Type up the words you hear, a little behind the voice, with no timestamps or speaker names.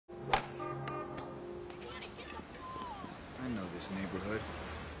this neighborhood.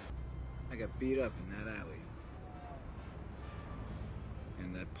 I got beat up in that alley.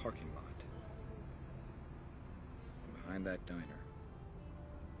 In that parking lot. Behind that diner.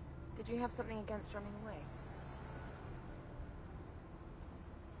 Did you have something against running away?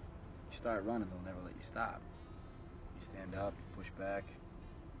 You start running, they'll never let you stop. You stand up, you push back.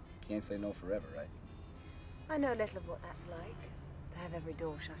 Can't say no forever, right? I know little of what that's like, to have every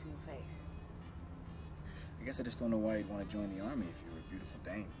door shut in your face. I guess I just don't know why you'd want to join the army if you were a beautiful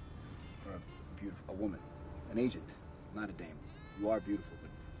dame. Or a woman. An agent, not a dame. You are beautiful,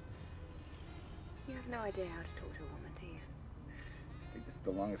 but... You have no idea how to talk to a woman, do you? I think this is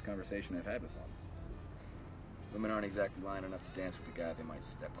the longest conversation I've had with one. Women aren't exactly lining up to dance with the guy they might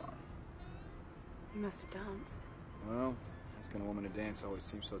step on. You must have danced. Well, asking a woman to dance always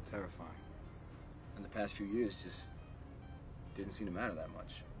seems so terrifying. In the past few years, just didn't seem to matter that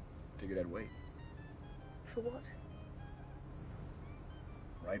much. Figured I'd wait. For what?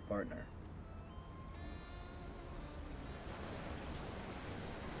 Right partner.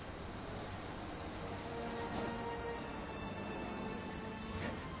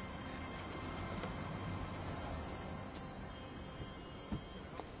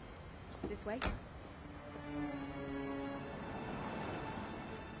 This way?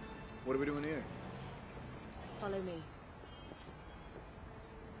 What are we doing here? Follow me.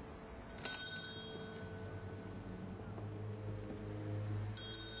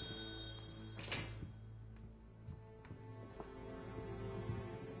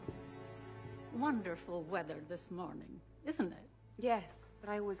 Wonderful weather this morning, isn't it? Yes, but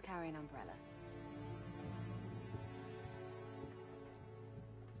I always carry an umbrella.